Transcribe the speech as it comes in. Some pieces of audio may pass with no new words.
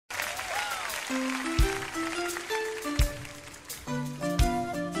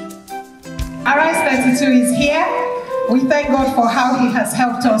Arise 32 is here. We thank God for how He has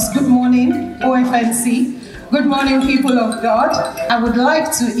helped us. Good morning, OFNC. Good morning, people of God. I would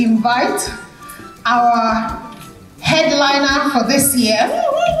like to invite our headliner for this year,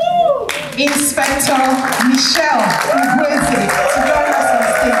 Inspector Michelle Ugweze, to join us on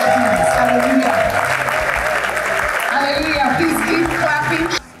stage, please. Hallelujah. Hallelujah. Please keep clapping.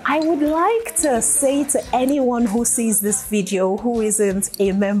 I would like to say to anyone who sees this video who isn't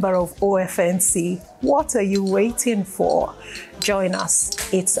a member of OFNC, what are you waiting for? Join us.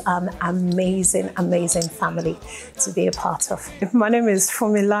 It's an amazing, amazing family to be a part of. My name is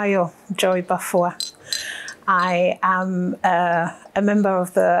Fumilayo Joy Bafua. I am a member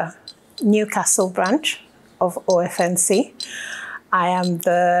of the Newcastle branch of OFNC. I am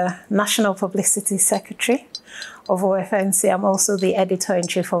the National Publicity Secretary of OFNC. I'm also the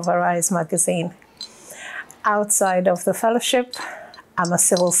editor-in-chief of Arise magazine. Outside of the fellowship, I'm a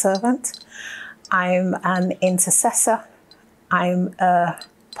civil servant. I'm an intercessor. I'm a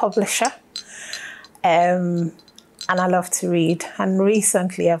publisher. And I love to read. And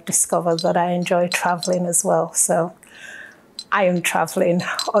recently I've discovered that I enjoy traveling as well. So I am traveling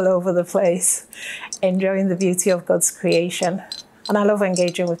all over the place, enjoying the beauty of God's creation. And I love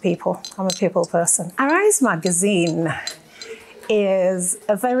engaging with people. I'm a people person. Arise magazine is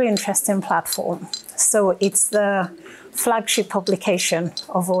a very interesting platform. So it's the flagship publication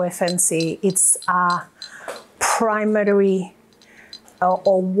of OFNC. It's our primary,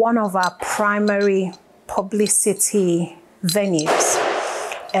 or one of our primary publicity venues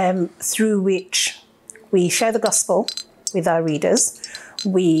through which we share the gospel with our readers.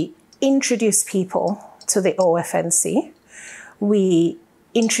 We introduce people to the OFNC. We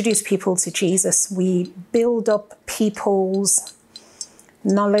introduce people to Jesus. We build up people's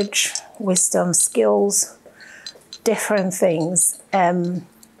knowledge, wisdom, skills, different things.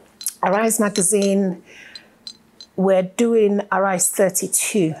 Arise magazine, we're doing Arise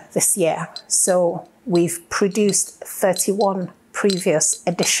 32 this year. So we've produced 31 previous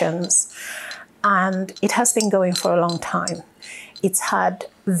editions, and it has been going for a long time. It's had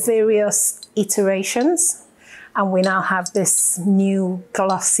various iterations, and we now have this new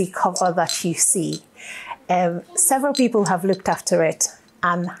glossy cover that you see. Several people have looked after it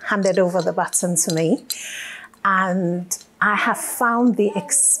and handed over the baton to me. And I have found the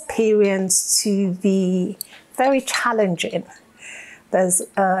experience to be very challenging. There's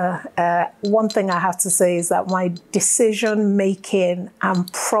one thing I have to say is that my decision-making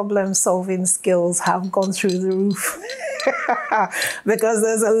and problem-solving skills have gone through the roof because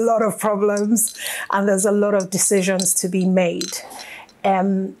there's a lot of problems and there's a lot of decisions to be made.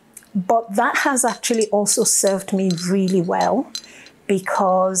 But that has actually also served me really well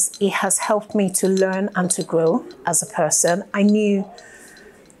because it has helped me to learn and to grow as a person. I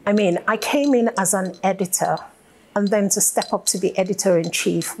came in as an editor, and then to step up to be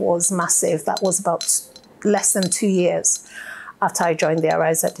editor-in-chief was massive. That was about less than 2 years after I joined the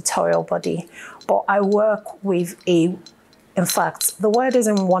Arise editorial body. But I work with in fact, the word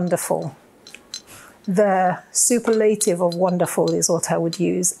isn't wonderful. The superlative of wonderful is what I would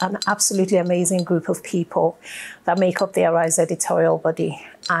use. An absolutely amazing group of people that make up the Arise editorial body.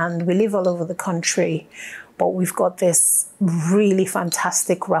 And we live all over the country, but we've got this really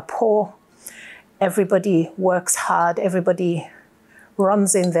fantastic rapport. Everybody works hard, everybody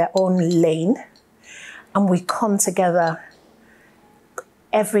runs in their own lane, and we come together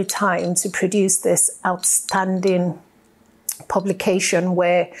every time to produce this outstanding publication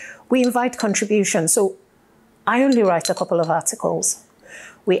where we invite contributions. So I only write a couple of articles.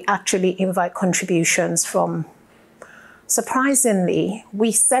 We actually invite contributions from, surprisingly,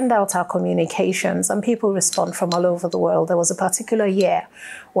 we send out our communications and people respond from all over the world. There was a particular year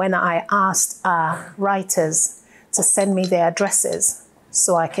when I asked our writers to send me their addresses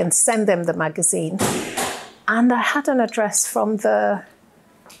so I can send them the magazine. And I had an address from the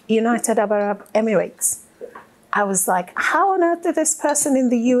United Arab Emirates. I was like, how on earth did this person in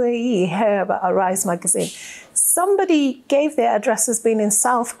the UAE hear about Arise magazine? Somebody gave their address as being in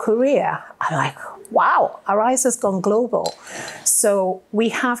South Korea. I'm like, wow, Arise has gone global. So we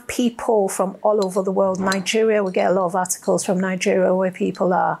have people from all over the world. Nigeria, we get a lot of articles from Nigeria where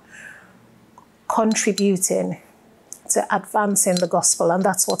people are contributing to advancing the gospel. And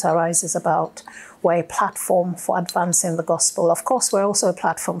that's what Arise is about. We're a platform for advancing the gospel. Of course, we're also a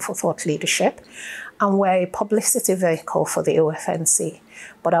platform for thought leadership. And we're a publicity vehicle for the OFNC.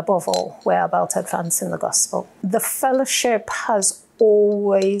 But above all, we're about advancing the gospel. The fellowship has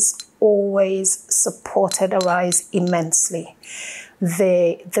always supported Arise immensely.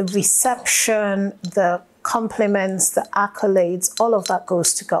 the reception, the compliments, the accolades, all of that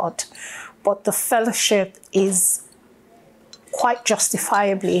goes to God. But the fellowship is quite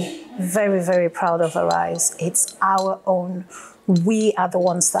justifiably very, very proud of Arise. It's our own. We are the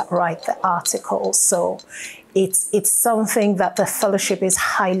ones that write the articles. So it's something that the fellowship is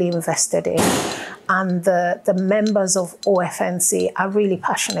highly invested in. And the members of OFNC are really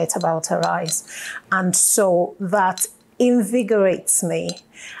passionate about Arise. And so that invigorates me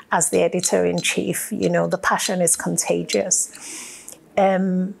as the editor-in-chief. You know, the passion is contagious.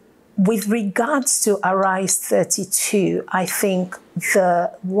 With regards to Arise 32, I think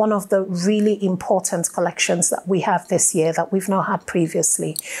one of the really important collections that we have this year that we've not had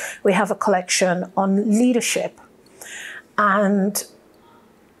previously, we have a collection on leadership. And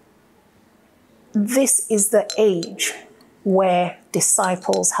this is the age where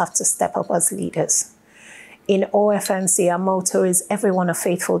disciples have to step up as leaders. In OFNC, our motto is everyone a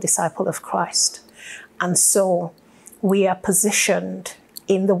faithful disciple of Christ. And so we are positioned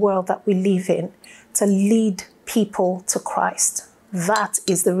in the world that we live in to lead people to Christ. That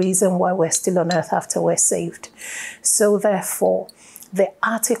is the reason why we're still on earth after we're saved. So therefore, the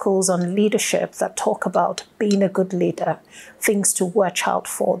articles on leadership that talk about being a good leader, things to watch out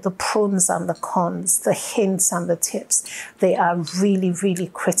for, the pros and the cons, the hints and the tips, they are really, really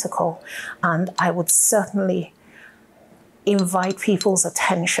critical. And I would certainly invite people's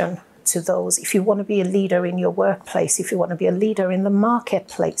attention to those. If you want to be a leader in your workplace, if you want to be a leader in the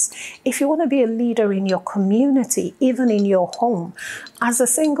marketplace, if you want to be a leader in your community, even in your home, as a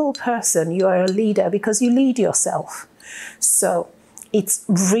single person, you are a leader because you lead yourself. So it's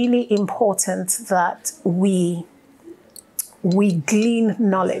really important that we glean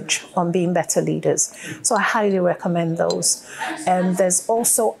knowledge on being better leaders. So I highly recommend those. And there's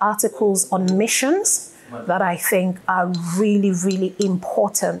also articles on missions that I think are really, really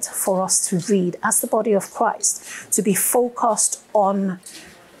important for us to read as the body of Christ, to be focused on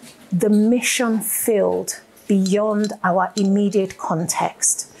the mission field beyond our immediate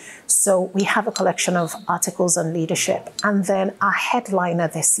context. So we have a collection of articles on leadership. And then our headliner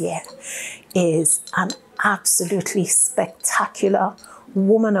this year is an absolutely spectacular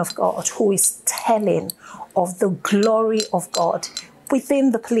woman of God who is telling of the glory of God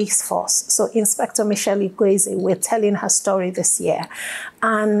within the police force. So Inspector Michelle Igweze, we're telling her story this year.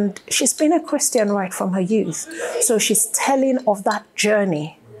 And she's been a Christian right from her youth. So she's telling of that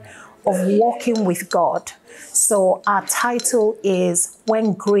journey of walking with God. So our title is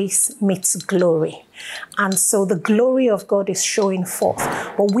When Grace Meets Glory. And so the glory of God is showing forth.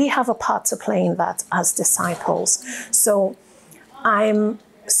 But we have a part to play in that as disciples. So I'm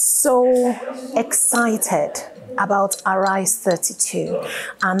so excited about Arise 32.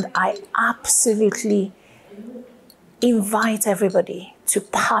 And I absolutely invite everybody to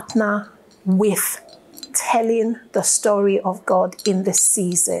partner with telling the story of God in this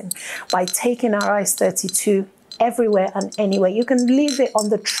season by taking Arise 32 everywhere and anywhere. You can leave it on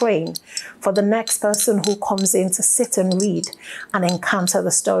the train for the next person who comes in to sit and read and encounter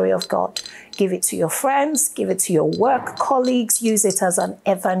the story of God. Give it to your friends, give it to your work colleagues, use it as an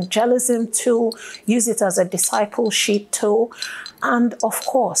evangelism tool, use it as a discipleship tool, and of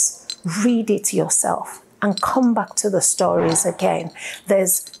course, read it yourself and come back to the stories again.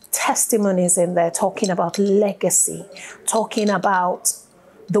 There's testimonies in there talking about legacy, talking about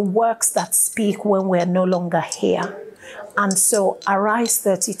the works that speak when we're no longer here. And so Arise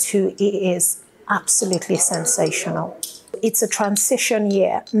 32 is absolutely sensational. It's a transition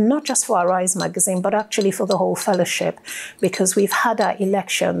year, not just for Arise magazine, but actually for the whole fellowship, because we've had our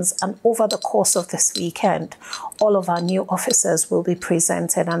elections, and over the course of this weekend, all of our new officers will be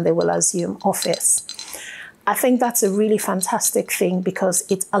presented and they will assume office. I think that's a really fantastic thing because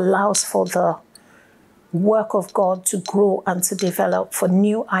it allows for the work of God to grow and to develop, for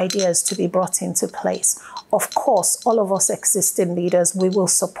new ideas to be brought into place. Of course, all of us existing leaders, we will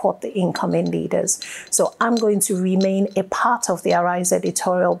support the incoming leaders. So I'm going to remain a part of the Arise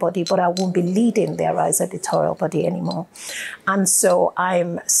editorial body, but I won't be leading the Arise editorial body anymore. And so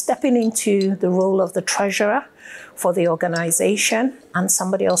I'm stepping into the role of the treasurer for the organization, and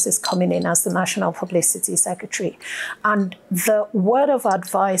somebody else is coming in as the National Publicity Secretary. And the word of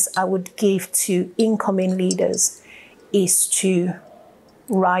advice I would give to incoming leaders is to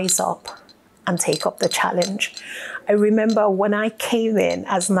rise up and take up the challenge. I remember when I came in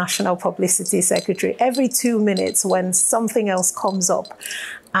as National Publicity Secretary, every 2 minutes when something else comes up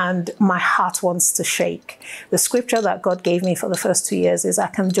and my heart wants to shake, the scripture that God gave me for the first 2 years is, I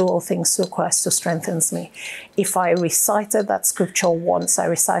can do all things through Christ who strengthens me. If I recited that scripture once, I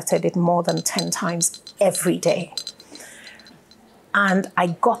recited it more than 10 times every day. And I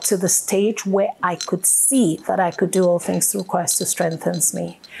got to the stage where I could see that I could do all things through Christ who strengthens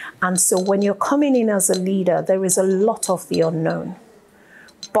me. And so when you're coming in as a leader, there is a lot of the unknown.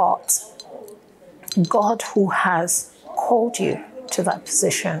 But God, who has called you to that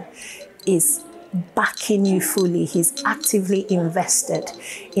position, is backing you fully. He's actively invested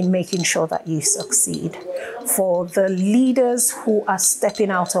in making sure that you succeed. For the leaders who are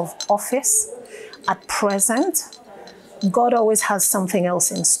stepping out of office at present, God always has something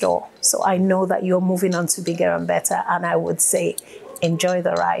else in store. So I know that you're moving on to bigger and better. And I would say, enjoy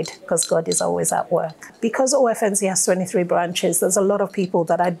the ride, because God is always at work. Because OFNC has 23 branches, there's a lot of people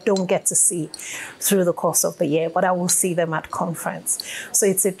that I don't get to see through the course of the year, but I will see them at conference. So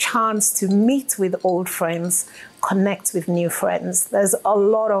it's a chance to meet with old friends, connect with new friends. There's a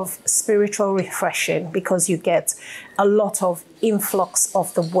lot of spiritual refreshing because you get a lot of influx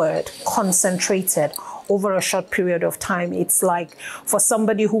of the word concentrated over a short period of time. It's like for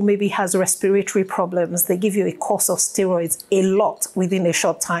somebody who maybe has respiratory problems, they give you a course of steroids a lot within a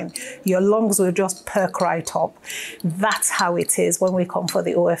short time. Your lungs will just perk right up. That's how it is when we come for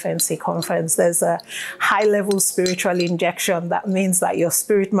the OFNC conference. There's a high-level spiritual injection that means that your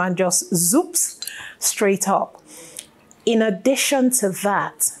spirit man just zoops straight up. In addition to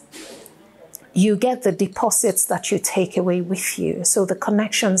that, you get the deposits that you take away with you. So the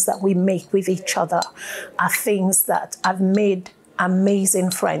connections that we make with each other are things that have made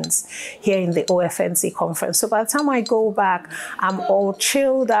amazing friends here in the OFNC conference. So by the time I go back, I'm all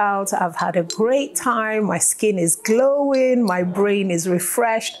chilled out. I've had a great time. My skin is glowing. My brain is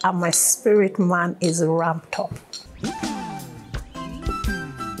refreshed. And my spirit man is ramped up.